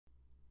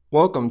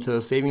Welcome to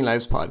the Saving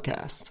Lives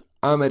podcast.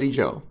 I'm Eddie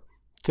Joe.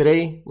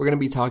 Today, we're going to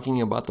be talking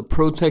about the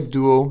ProTech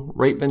Duo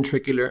Right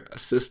Ventricular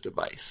Assist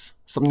Device,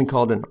 something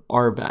called an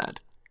RVAD.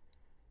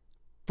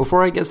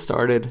 Before I get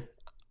started,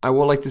 I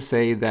would like to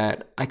say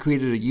that I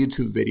created a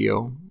YouTube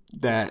video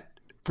that,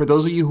 for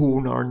those of you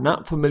who are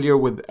not familiar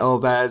with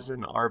LVADs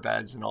and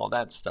RVADs and all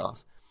that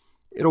stuff,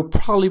 it'll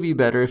probably be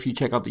better if you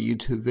check out the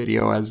YouTube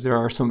video, as there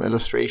are some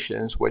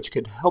illustrations which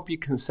could help you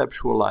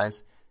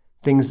conceptualize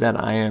things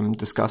that I am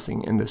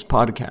discussing in this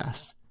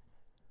podcast.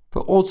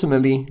 But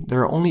ultimately, there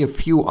are only a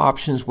few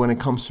options when it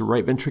comes to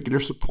right ventricular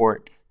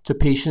support to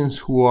patients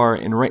who are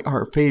in right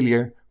heart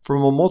failure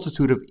from a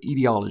multitude of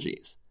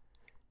etiologies.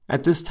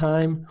 At this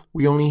time,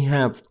 we only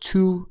have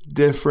two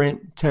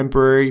different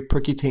temporary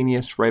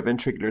percutaneous right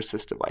ventricular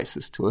assist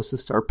devices to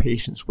assist our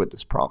patients with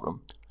this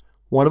problem.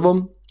 One of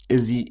them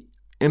is the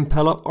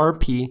Impella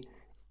RP,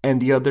 and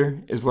the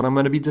other is what I'm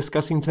going to be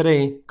discussing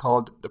today,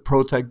 called the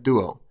ProTech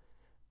Duo.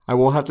 I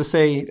will have to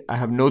say I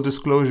have no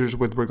disclosures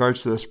with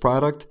regards to this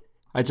product.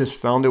 I just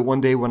found it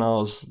one day when I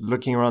was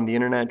looking around the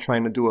internet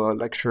trying to do a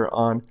lecture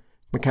on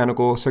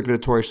mechanical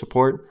circulatory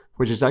support,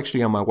 which is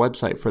actually on my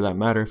website for that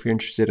matter if you're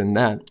interested in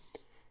that.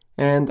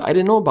 And I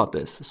didn't know about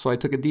this, so I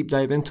took a deep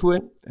dive into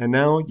it, and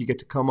now you get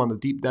to come on the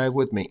deep dive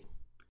with me.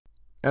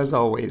 As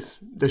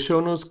always, the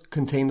show notes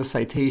contain the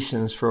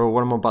citations for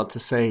what I'm about to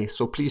say,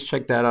 so please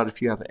check that out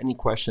if you have any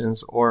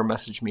questions or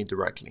message me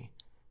directly.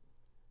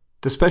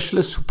 The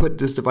specialists who put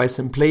this device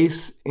in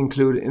place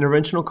include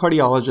interventional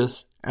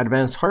cardiologists,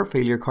 advanced heart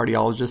failure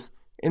cardiologists,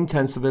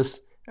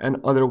 intensivists,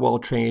 and other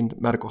well-trained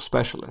medical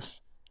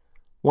specialists.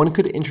 One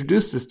could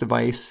introduce this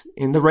device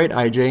in the right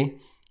IJ,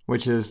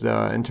 which is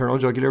the internal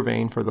jugular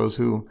vein for those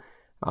who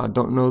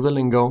don't know the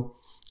lingo,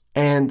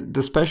 and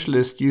the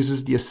specialist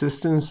uses the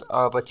assistance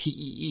of a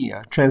TEE,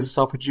 a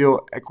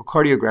transesophageal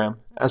echocardiogram,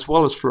 as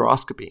well as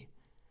fluoroscopy.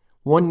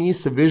 One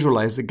needs to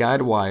visualize the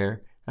guide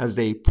wire as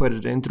they put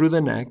it in through the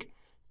neck,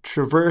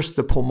 traverse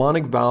the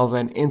pulmonic valve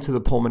and into the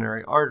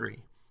pulmonary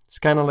artery. It's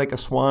kind of like a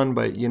swan,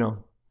 but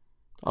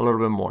a little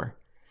bit more.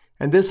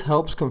 And this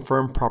helps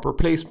confirm proper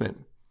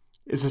placement.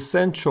 It's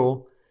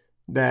essential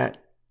that,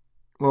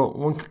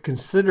 one could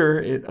consider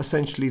it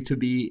essentially to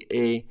be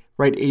a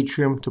right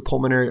atrium to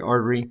pulmonary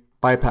artery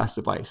bypass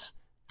device.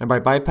 And by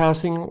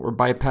bypassing, we're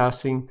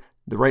bypassing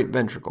the right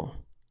ventricle.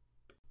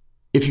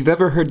 If you've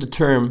ever heard the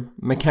term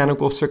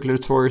mechanical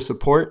circulatory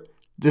support,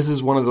 this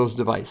is one of those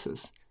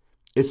devices.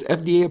 It's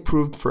FDA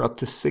approved for up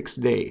to 6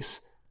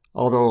 days,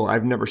 although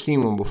I've never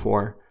seen one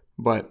before.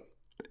 But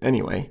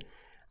anyway,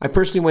 I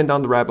personally went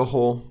down the rabbit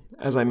hole,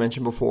 as I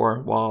mentioned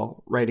before,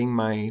 while writing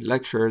my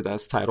lecture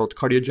that's titled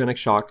Cardiogenic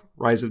Shock,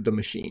 Rise of the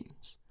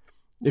Machines.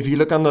 If you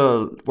look on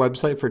the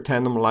website for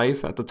Tandem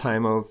Life at the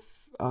time of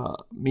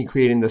me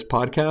creating this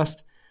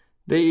podcast,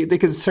 they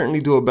could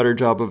certainly do a better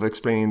job of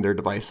explaining their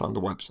device on the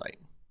website.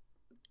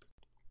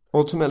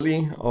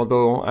 Ultimately,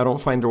 although I don't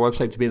find their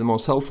website to be the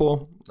most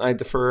helpful, I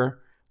defer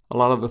a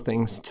lot of the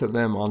things to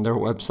them on their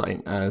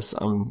website, as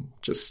I'm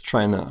just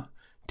trying to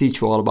teach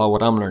you all about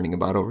what I'm learning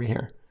about over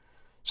here.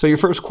 So your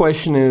first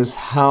question is,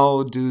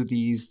 how do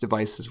these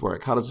devices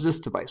work? How does this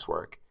device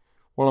work?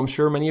 Well, I'm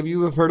sure many of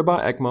you have heard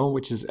about ECMO,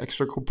 which is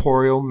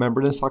extracorporeal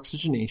membranous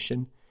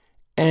oxygenation,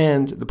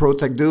 and the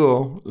ProTech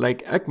Duo,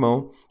 like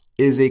ECMO,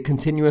 is a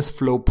continuous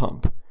flow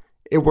pump.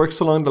 It works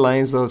along the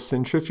lines of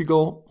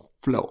centrifugal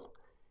flow.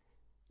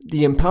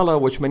 The Impella,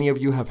 which many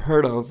of you have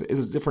heard of,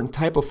 is a different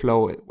type of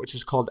flow, which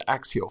is called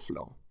axial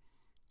flow.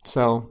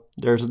 So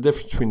there's a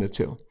difference between the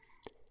two.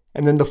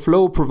 And then the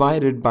flow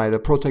provided by the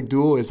ProTech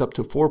Duo is up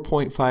to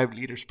 4.5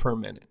 liters per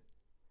minute.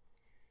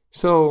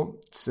 So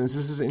since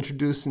this is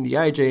introduced in the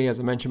IJ, as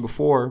I mentioned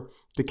before,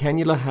 the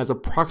cannula has a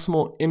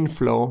proximal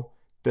inflow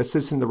that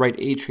sits in the right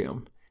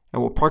atrium.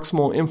 And what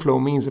proximal inflow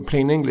means in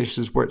plain English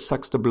is where it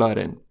sucks the blood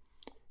in.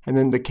 And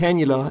then the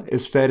cannula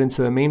is fed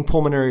into the main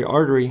pulmonary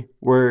artery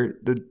where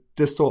the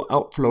distal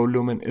outflow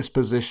lumen is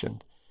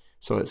positioned.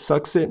 So it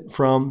sucks it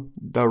from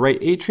the right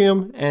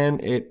atrium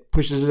and it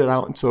pushes it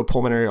out into a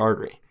pulmonary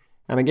artery.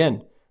 And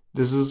again,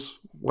 this is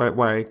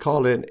why I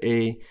call it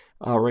a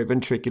right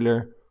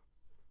ventricular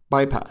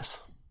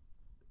bypass.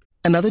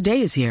 Another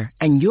day is here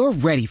and you're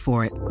ready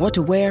for it. What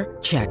to wear?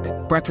 Check.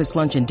 Breakfast,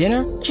 lunch, and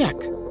dinner? Check.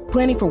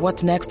 Planning for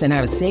what's next and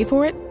how to save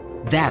for it?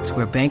 That's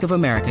where Bank of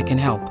America can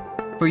help.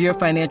 For your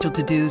financial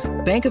to-dos,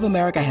 Bank of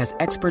America has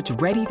experts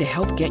ready to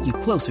help get you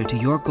closer to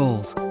your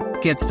goals.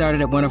 Get started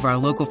at one of our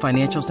local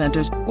financial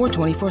centers or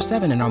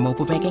 24/7 in our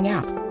mobile banking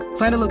app.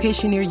 Find a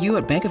location near you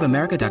at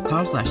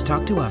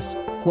bankofamerica.com/talktous.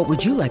 What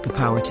would you like the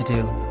power to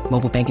do?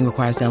 Mobile banking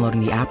requires downloading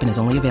the app and is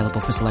only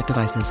available for select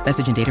devices.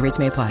 Message and data rates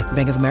may apply.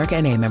 Bank of America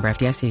N.A., member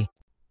FDIC.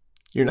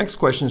 Your next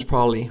question is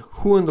probably,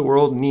 who in the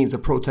world needs a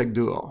ProTech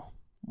Duo?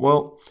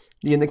 Well,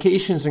 the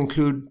indications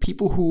include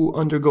people who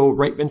undergo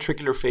right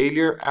ventricular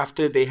failure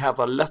after they have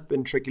a left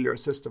ventricular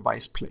assist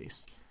device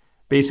placed.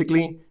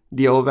 Basically,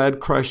 the LVAD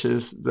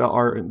crushes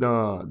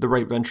the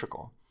right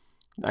ventricle.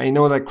 I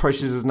know that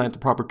crushes is not the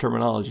proper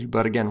terminology,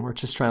 but again, we're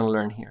just trying to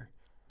learn here.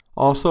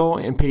 Also,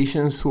 in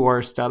patients who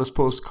are status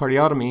post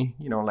cardiotomy,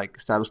 like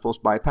status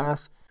post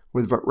bypass,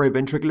 with right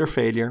ventricular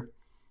failure.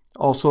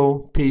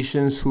 Also,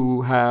 patients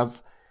who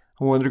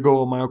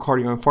undergo a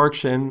myocardial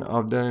infarction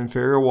of the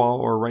inferior wall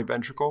or right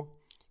ventricle.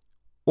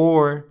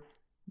 Or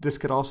this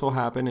could also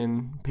happen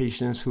in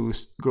patients who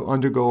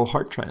undergo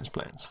heart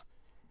transplants.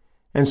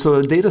 And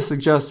so the data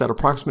suggests that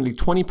approximately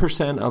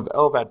 20% of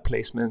LVAD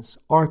placements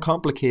are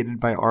complicated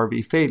by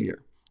RV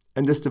failure.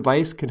 And this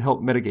device can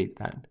help mitigate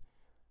that.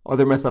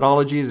 Other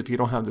methodologies, if you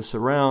don't have this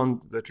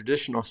around, the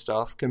traditional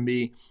stuff can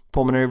be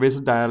pulmonary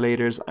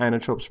vasodilators,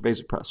 inotropes, or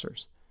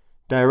vasopressors.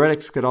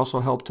 Diuretics could also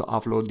help to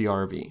offload the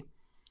RV.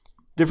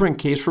 Different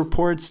case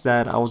reports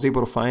that I was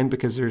able to find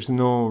because there's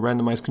no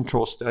randomized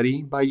control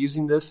study by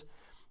using this,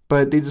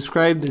 but they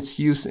described its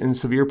use in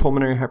severe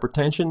pulmonary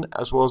hypertension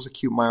as well as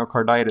acute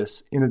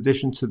myocarditis, in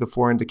addition to the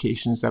 4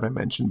 indications that I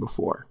mentioned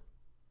before.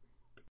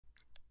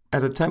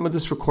 At the time of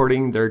this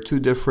recording, there are 2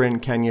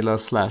 different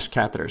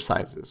cannula/catheter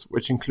sizes,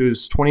 which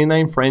includes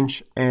 29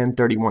 French and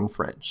 31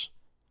 French.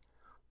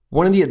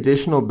 One of the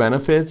additional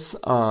benefits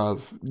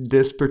of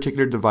this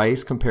particular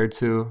device compared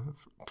to,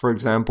 for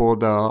example,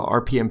 the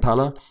RP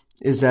Impella,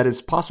 is that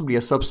it's possibly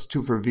a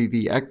substitute for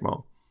VV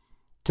ECMO.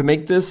 To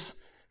make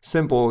this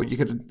simple, you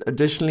could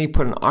additionally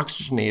put an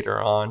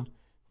oxygenator on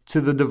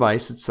to the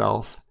device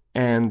itself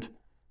and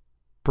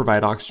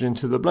provide oxygen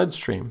to the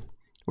bloodstream,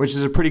 which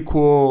is a pretty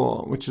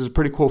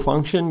cool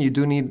function. You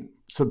do need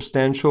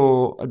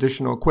substantial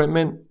additional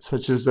equipment,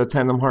 such as the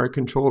tandem heart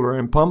controller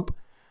and pump.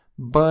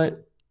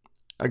 But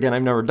again,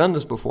 I've never done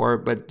this before,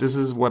 but this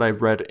is what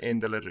I've read in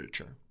the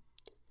literature.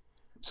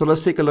 So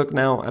let's take a look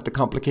now at the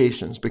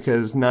complications,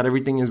 because not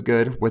everything is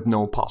good with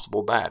no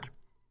possible bad.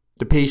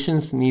 The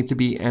patients need to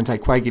be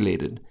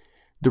anticoagulated.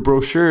 The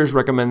brochures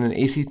recommend an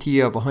ACT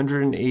of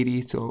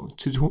 180 to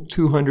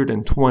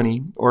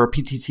 220 or a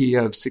PTT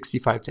of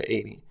 65 to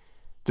 80.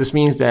 This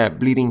means that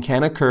bleeding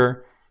can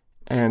occur,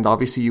 and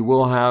obviously you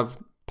will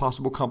have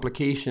possible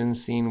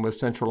complications seen with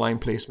central line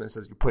placements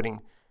as you're putting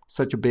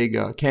such a big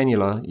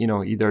cannula,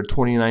 either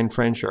 29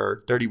 French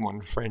or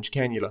 31 French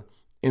cannula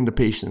in the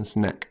patient's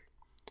neck.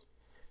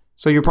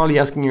 So you're probably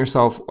asking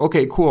yourself,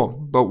 okay, cool,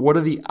 but what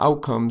are the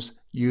outcomes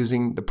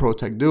using the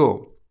ProTek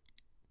Duo?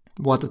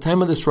 Well, at the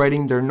time of this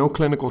writing, there are no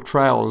clinical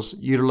trials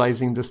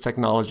utilizing this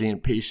technology in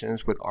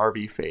patients with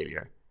RV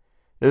failure.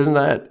 Isn't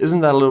that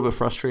a little bit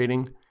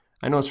frustrating?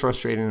 I know it's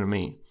frustrating to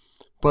me.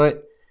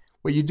 But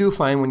what you do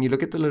find when you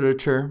look at the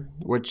literature,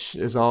 which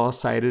is all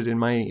cited in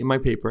my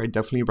paper, I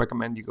definitely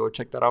recommend you go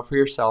check that out for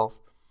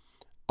yourself,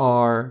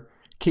 are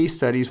case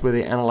studies where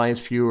they analyze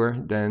fewer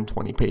than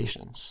 20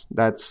 patients.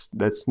 That's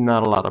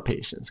not a lot of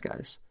patients,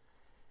 guys.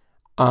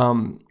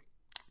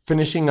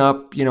 Finishing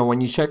up,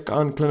 when you check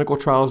on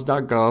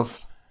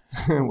clinicaltrials.gov,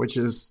 which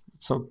is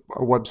a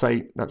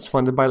website that's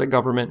funded by the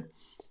government,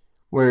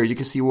 where you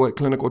can see what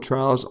clinical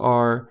trials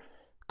are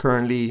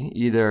currently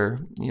either,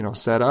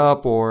 set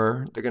up,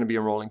 or they're going to be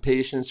enrolling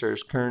patients, or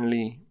is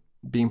currently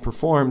being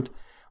performed.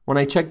 When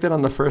I checked it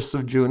on the 1st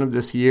of June of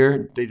this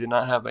year, they did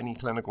not have any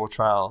clinical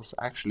trials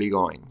actually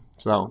going.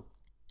 So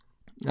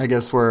I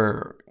guess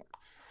we're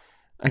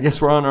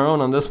on our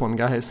own on this one,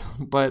 guys.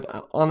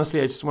 But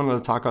honestly, I just wanted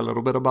to talk a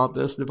little bit about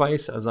this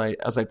device as I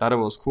thought it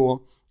was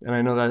cool. And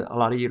I know that a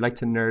lot of you like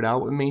to nerd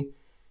out with me.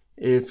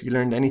 If you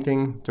learned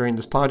anything during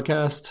this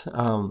podcast,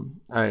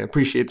 I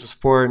appreciate the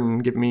support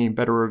and give me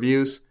better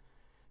reviews.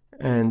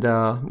 And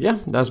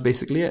that's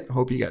basically it.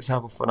 Hope you guys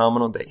have a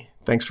phenomenal day.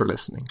 Thanks for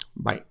listening.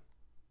 Bye.